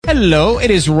Hello, it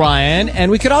is Ryan,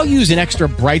 and we could all use an extra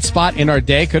bright spot in our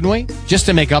day, couldn't we? Just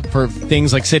to make up for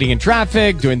things like sitting in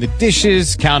traffic, doing the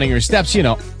dishes, counting your steps,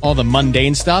 all the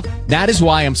mundane stuff. That is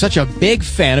why I'm such a big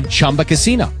fan of Chumba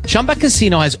Casino. Chumba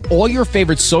Casino has all your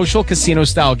favorite social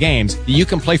casino-style games that you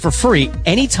can play for free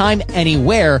anytime,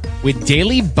 anywhere with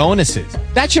daily bonuses.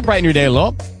 That should brighten your day a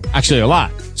little. Actually, a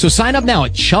lot. So sign up now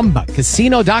at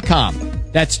ChumbaCasino.com.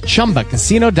 That's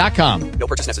ChumbaCasino.com. No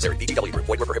purchase necessary. VGW Group.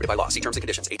 Void where prohibited by law. See terms and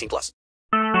conditions. 18+.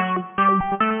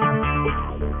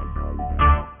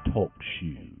 Talk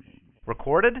shoes.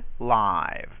 Recorded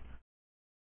live.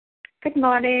 Good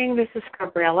morning. This is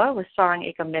Gabriella with Soaring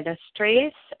Eagle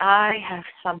Ministries. I have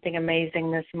something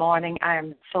amazing this morning. I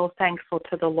am so thankful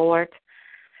to the Lord.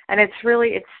 And it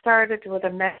started with a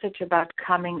message about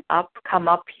come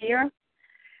up here.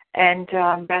 And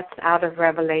that's out of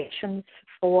Revelations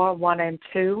 4, 1 and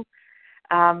 2.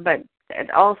 But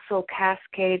it also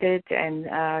cascaded and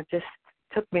just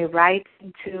took me right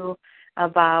into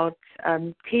about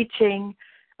teaching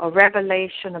or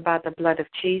revelation about the blood of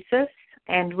Jesus.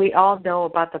 And we all know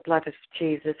about the blood of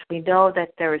Jesus. We know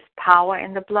that there is power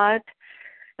in the blood.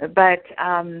 But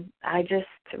I just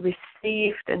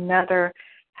received another,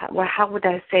 how would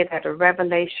I say that, a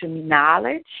revelation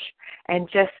knowledge and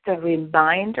just a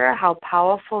reminder how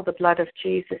powerful the blood of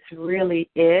Jesus really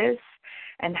is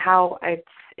and how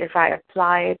if I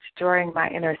apply it during my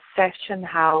intercession,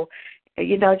 how,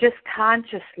 just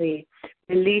consciously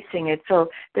releasing it. So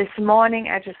this morning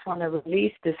I just want to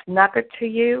release this nugget to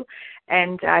you,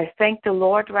 and I thank the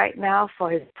Lord right now for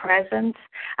His presence.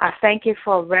 I thank you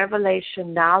for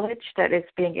revelation knowledge that is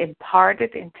being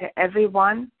imparted into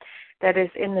everyone that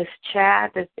is in this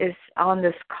chat, that is on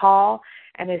this call,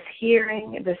 and is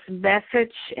hearing this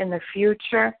message in the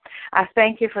future. I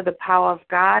thank you for the power of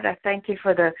God. I thank you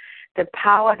for the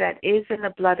power that is in the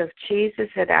blood of Jesus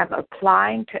that I'm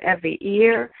applying to every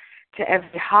ear, to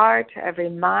every heart, to every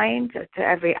mind, to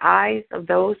every eyes of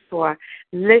those who are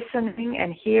listening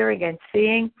and hearing and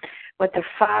seeing what the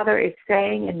Father is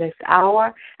saying in this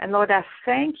hour. And Lord, I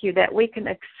thank you that we can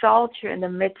exalt you in the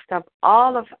midst of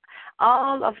all of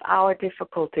our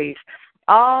difficulties,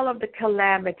 all of the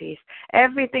calamities,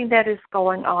 everything that is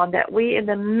going on, that we in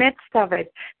the midst of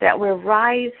it, that we're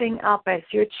rising up as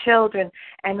your children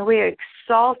and we're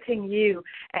exalting you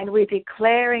and we're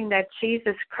declaring that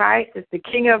Jesus Christ is the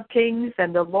King of Kings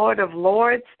and the Lord of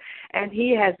Lords, and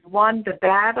He has won the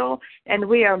battle, and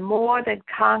we are more than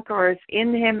conquerors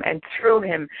in Him and through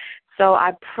Him. So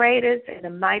I pray this in the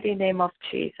mighty name of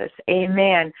Jesus.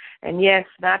 Amen. And yes,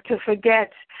 not to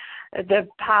forget the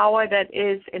power that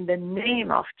is in the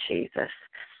name of Jesus.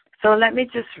 So let me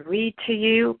just read to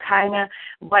you kind of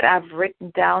what I've written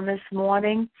down this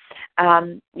morning.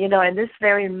 In this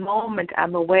very moment,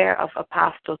 I'm aware of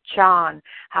Apostle John,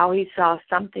 how he saw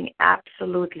something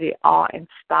absolutely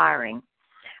awe-inspiring.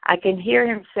 I can hear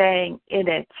him saying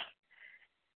in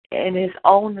his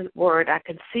own word, I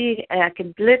can see, and I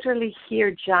can literally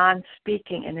hear John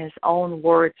speaking in his own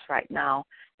words right now.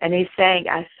 And he's saying,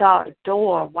 I saw a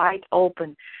door wide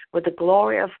open with the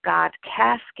glory of God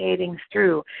cascading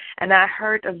through, and I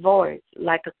heard a voice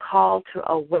like a call to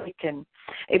awaken.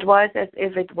 It was as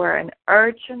if it were an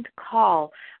urgent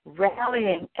call,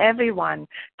 rallying everyone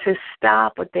to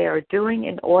stop what they are doing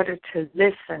in order to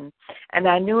listen. And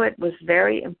I knew it was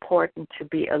very important to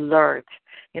be alert.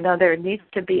 There needs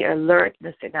to be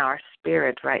alertness in our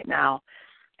spirit right now.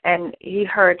 And he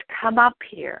heard, come up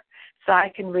here, so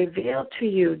I can reveal to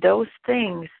you those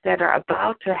things that are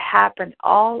about to happen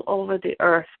all over the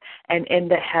earth and in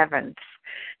the heavens.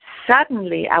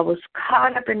 Suddenly, I was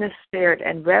caught up in the Spirit,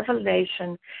 and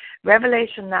revelation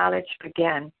knowledge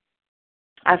began.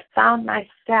 I found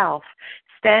myself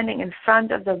standing in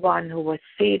front of the one who was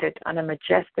seated on a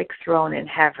majestic throne in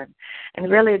heaven. And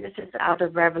really, this is out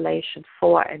of Revelation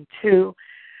 4 and 2,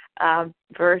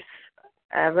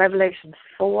 Revelation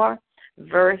 4,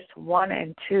 verse 1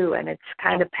 and 2, and it's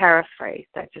kind of paraphrased.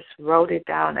 I just wrote it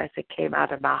down as it came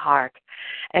out of my heart.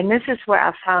 And this is where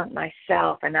I found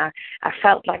myself, and I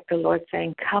felt like the Lord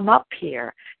saying, come up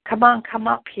here. Come on, come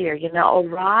up here.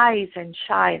 Arise and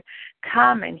shine.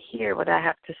 Come and hear what I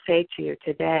have to say to you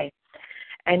today.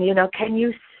 And, can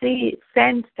you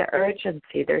sense the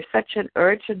urgency? There's such an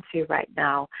urgency right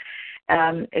now.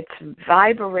 It's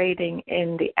vibrating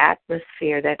in the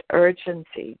atmosphere, that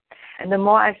urgency. And the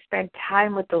more I spend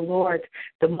time with the Lord,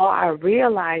 the more I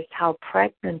realized how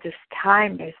pregnant this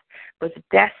time is with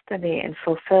destiny and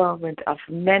fulfillment of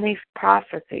many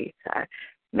prophecies.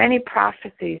 Many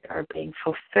prophecies are being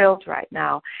fulfilled right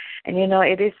now. And,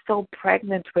 it is so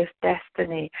pregnant with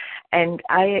destiny. And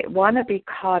I want to be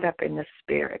caught up in the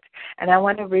Spirit. And I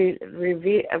want to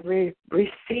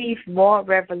receive more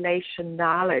revelation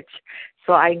knowledge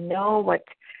so I know what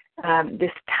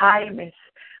this time is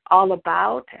all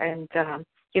about. And,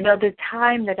 the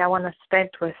time that I want to spend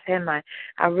with Him, I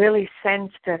really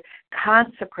sense to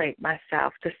consecrate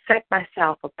myself, to set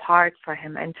myself apart for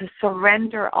Him, and to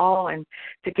surrender all and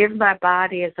to give my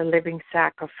body as a living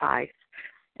sacrifice.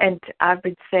 And I've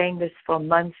been saying this for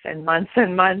months and months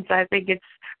and months. I think it's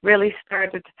really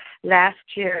started last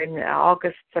year in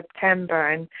August, September,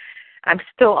 and I'm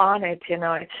still on it.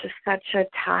 It's just such a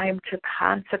time to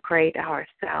consecrate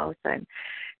ourselves and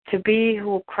to be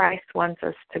who Christ wants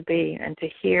us to be and to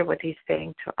hear what He's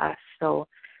saying to us. So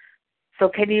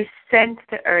can you sense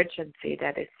the urgency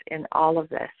that is in all of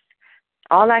this?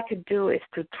 All I could do is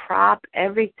to drop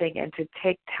everything and to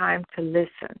take time to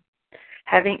listen.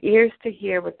 Having ears to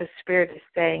hear what the Spirit is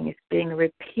saying is being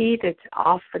repeated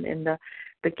often in the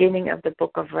beginning of the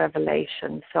book of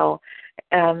Revelation. So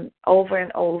over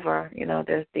and over,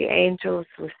 the angels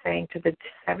were saying to the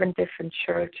 7 different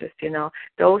churches,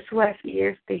 those who have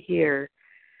ears to hear,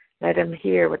 let them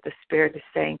hear what the Spirit is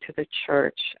saying to the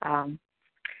church.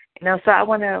 So I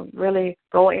want to really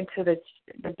go into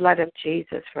the blood of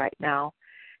Jesus right now,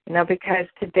 because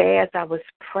today as I was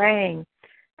praying,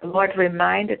 the Lord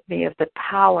reminded me of the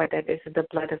power that is in the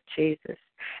blood of Jesus.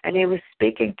 And He was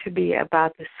speaking to me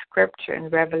about the scripture in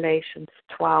Revelation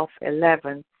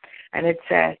 12:11. And it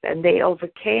says, and they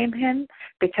overcame Him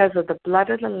because of the blood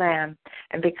of the Lamb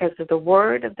and because of the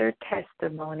word of their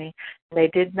testimony. They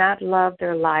did not love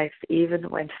their life even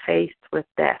when faced with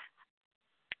death,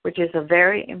 which is a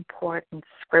very important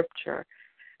scripture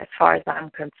as far as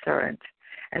I'm concerned.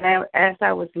 And as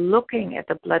I was looking at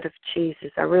the blood of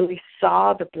Jesus, I really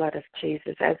saw the blood of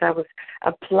Jesus. As I was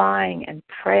applying and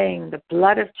praying, the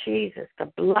blood of Jesus,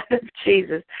 the blood of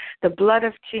Jesus, the blood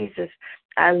of Jesus,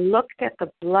 I looked at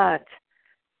the blood,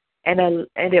 and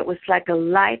it was like a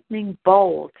lightning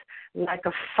bolt, like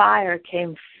a fire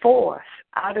came forth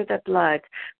out of the blood,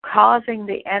 causing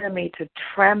the enemy to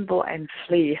tremble and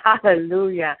flee.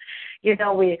 Hallelujah.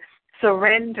 We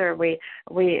surrender.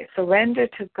 We surrender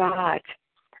to God.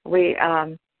 We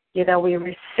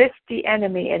resist the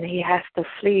enemy and he has to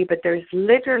flee. But there's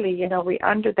literally, we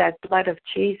under that blood of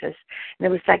Jesus, and it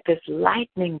was like this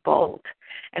lightning bolt,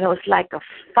 and it was like a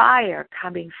fire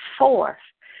coming forth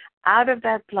out of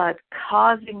that blood,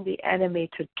 causing the enemy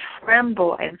to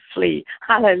tremble and flee.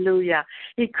 Hallelujah.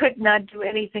 He could not do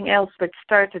anything else but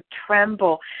start to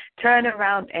tremble, turn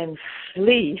around and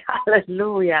flee.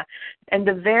 Hallelujah. And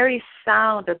the very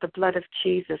sound of the blood of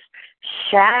Jesus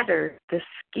shattered the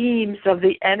schemes of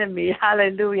the enemy.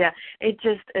 Hallelujah. It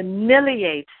just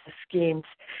annihilates the schemes,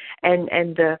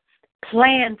 and the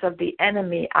plans of the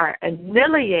enemy are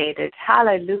annihilated.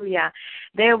 Hallelujah.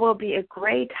 There will be a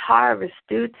great harvest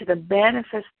due to the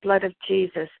manifest blood of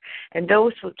Jesus. And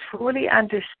those who truly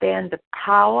understand the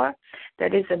power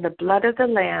that is in the blood of the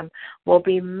Lamb will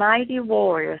be mighty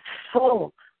warriors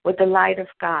full with the light of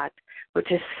God,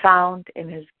 which is found in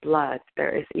His blood.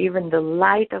 There is even the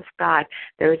light of God.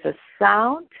 There is a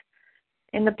sound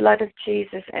in the blood of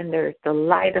Jesus, and there is the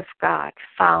light of God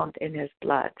found in His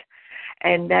blood.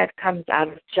 And that comes out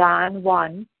of John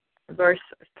 1, verse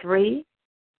 3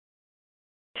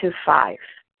 to 5.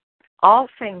 All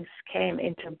things came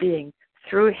into being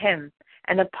through Him,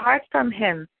 and apart from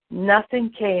Him, nothing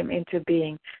came into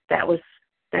being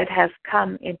that has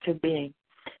come into being.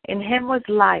 In Him was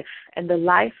life, and the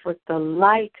life was the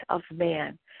light of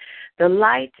man. The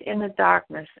light in the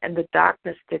darkness, and the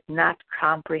darkness did not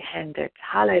comprehend it.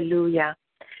 Hallelujah.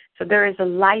 So there is a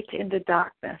light in the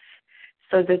darkness.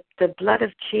 So the blood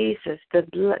of Jesus, the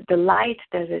light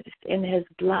that is in His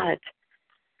blood,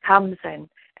 comes and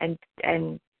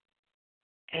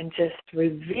just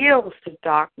reveals the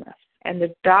darkness. And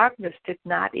the darkness did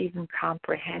not even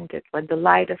comprehend it. When the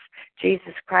light of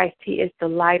Jesus Christ, He is the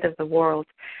light of the world.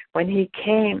 When He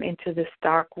came into this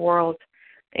dark world,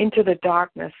 into the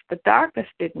darkness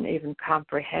didn't even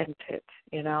comprehend it.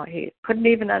 He couldn't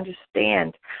even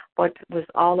understand what it was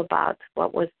all about,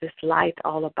 what was this light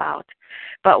all about.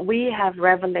 But we have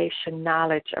revelation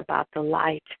knowledge about the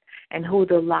light and who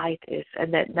the light is,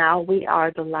 and that now we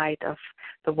are the light of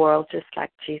the world, just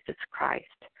like Jesus Christ.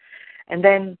 And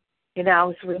then, I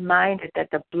was reminded that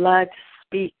the blood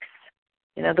speaks.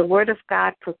 The Word of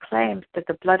God proclaims that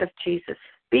the blood of Jesus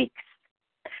speaks.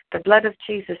 The blood of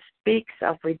Jesus speaks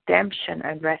of redemption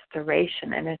and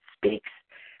restoration, and it speaks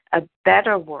a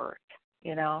better word,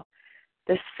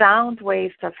 The sound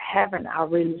waves of heaven are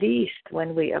released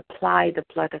when we apply the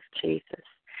blood of Jesus.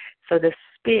 So the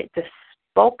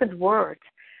spoken word,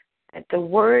 the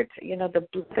word,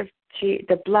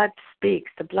 the blood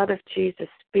speaks. The blood of Jesus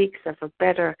speaks of a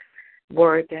better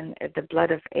word than the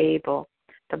blood of Abel.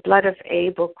 The blood of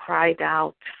Abel cried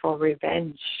out for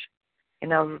revenge,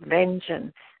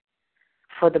 vengeance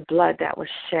for the blood that was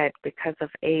shed because of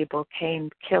Abel, Cain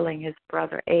killing his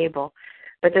brother Abel.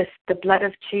 But the blood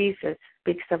of Jesus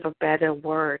speaks of a better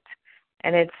word,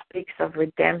 and it speaks of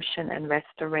redemption and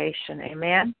restoration.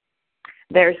 Amen?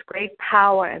 There is great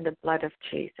power in the blood of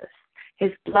Jesus.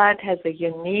 His blood has a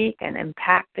unique and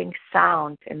impacting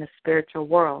sound in the spiritual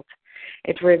world.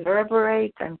 It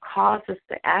reverberates and causes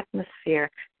the atmosphere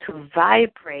to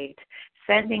vibrate,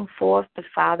 sending forth the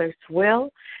Father's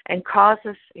will and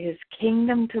causes his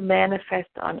kingdom to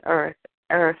manifest on earth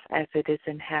as it is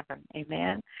in heaven.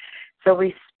 Amen? So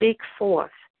we speak forth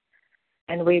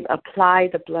and we apply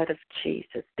the blood of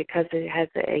Jesus because it has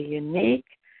a unique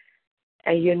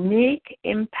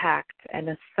impact and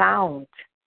a sound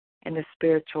in the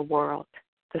spiritual world.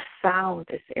 The sound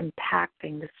is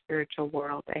impacting the spiritual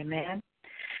world. Amen?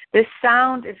 This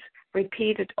sound is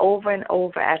repeated over and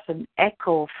over as an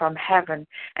echo from heaven,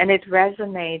 and it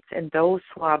resonates in those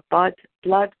who are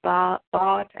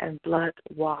blood-bought and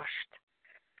blood-washed.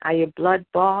 Are you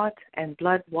blood-bought and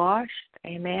blood-washed?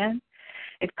 Amen?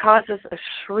 It causes a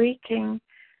shrieking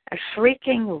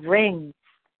ring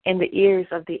in the ears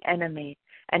of the enemy,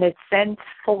 and it sends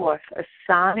forth a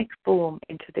sonic boom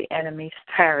into the enemy's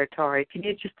territory. Can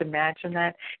you just imagine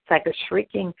that? It's like a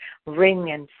shrieking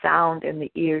ring and sound in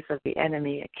the ears of the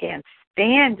enemy. I can't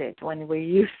stand it when we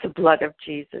use the blood of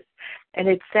Jesus. And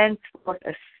it sends forth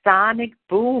a sonic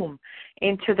boom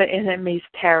into the enemy's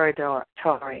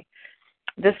territory.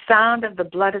 The sound of the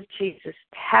blood of Jesus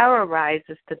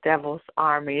terrorizes the devil's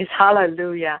armies.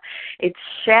 Hallelujah. It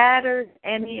shatters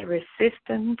any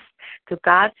resistance to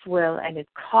God's will, and it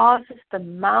causes the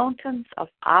mountains of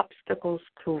obstacles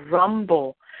to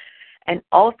rumble and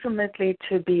ultimately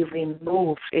to be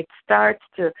removed. It starts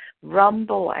to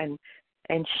rumble and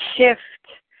shift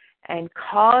and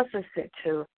causes it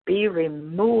to be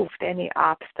removed, any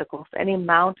obstacles, any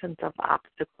mountains of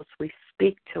obstacles. We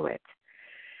speak to it.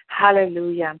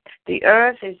 Hallelujah. The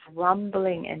earth is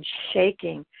rumbling and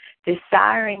shaking,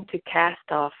 desiring to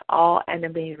cast off all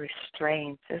enemy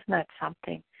restraints. Isn't that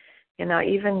something?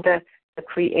 Even the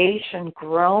creation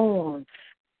groans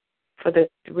for the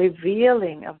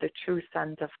revealing of the true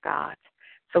sons of God.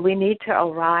 So we need to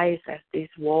arise as these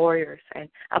warriors and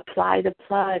apply the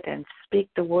blood and speak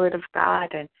the word of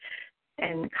God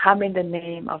and come in the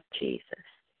name of Jesus.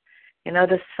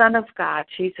 The Son of God,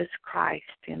 Jesus Christ.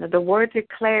 The word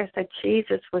declares that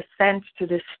Jesus was sent to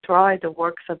destroy the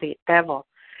works of the devil.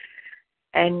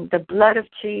 And the blood of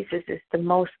Jesus is the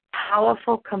most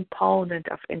powerful component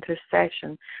of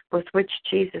intercession with which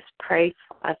Jesus prayed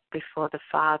for us before the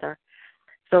Father.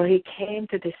 So he came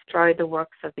to destroy the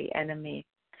works of the enemy.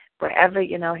 Wherever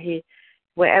he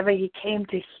came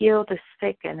to heal the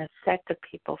sick and to set the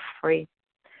people free.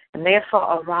 And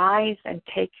therefore arise and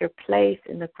take your place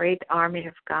in the great army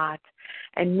of God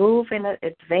and move in an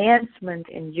advancement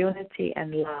in unity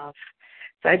and love.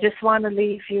 So I just want to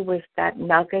leave you with that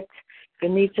nugget. If you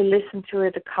need to listen to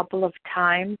it a couple of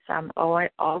times, I'm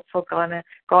also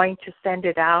going to send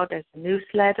it out as a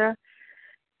newsletter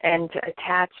and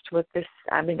attached with this,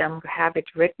 I'm have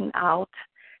it written out,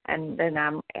 and then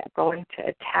I'm going to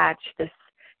attach this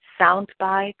sound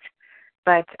bite.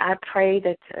 But I pray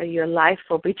that your life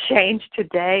will be changed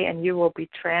today and you will be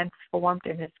transformed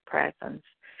in his presence.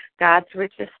 God's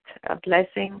richest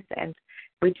blessings, and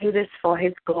we do this for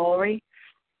his glory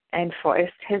and for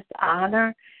his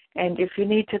honor. And if you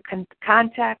need to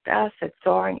contact us at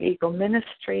Soaring Eagle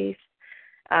Ministries,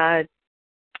 the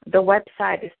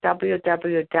website is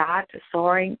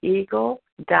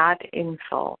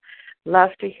www.soaringeagle.info.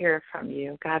 Love to hear from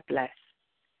you. God bless.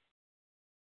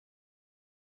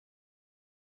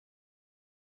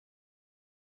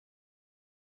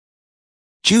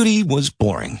 Judy was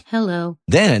boring. Hello.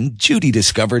 Then Judy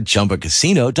discovered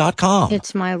ChumbaCasino.com.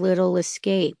 It's my little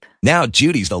escape. Now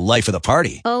Judy's the life of the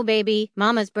party. Oh, baby,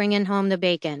 mama's bringing home the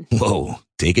bacon. Whoa,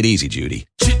 take it easy, Judy.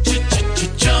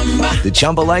 The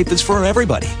Chumba life is for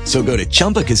everybody. So go to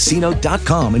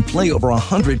ChumbaCasino.com and play over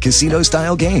 100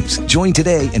 casino-style games. Join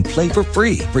today and play for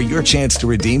free for your chance to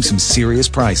redeem some serious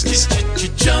prizes.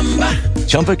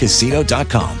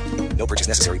 ChumbaCasino.com. No purchase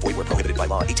necessary. Void where prohibited by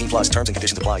law. 18+ terms and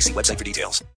conditions apply. See website for details.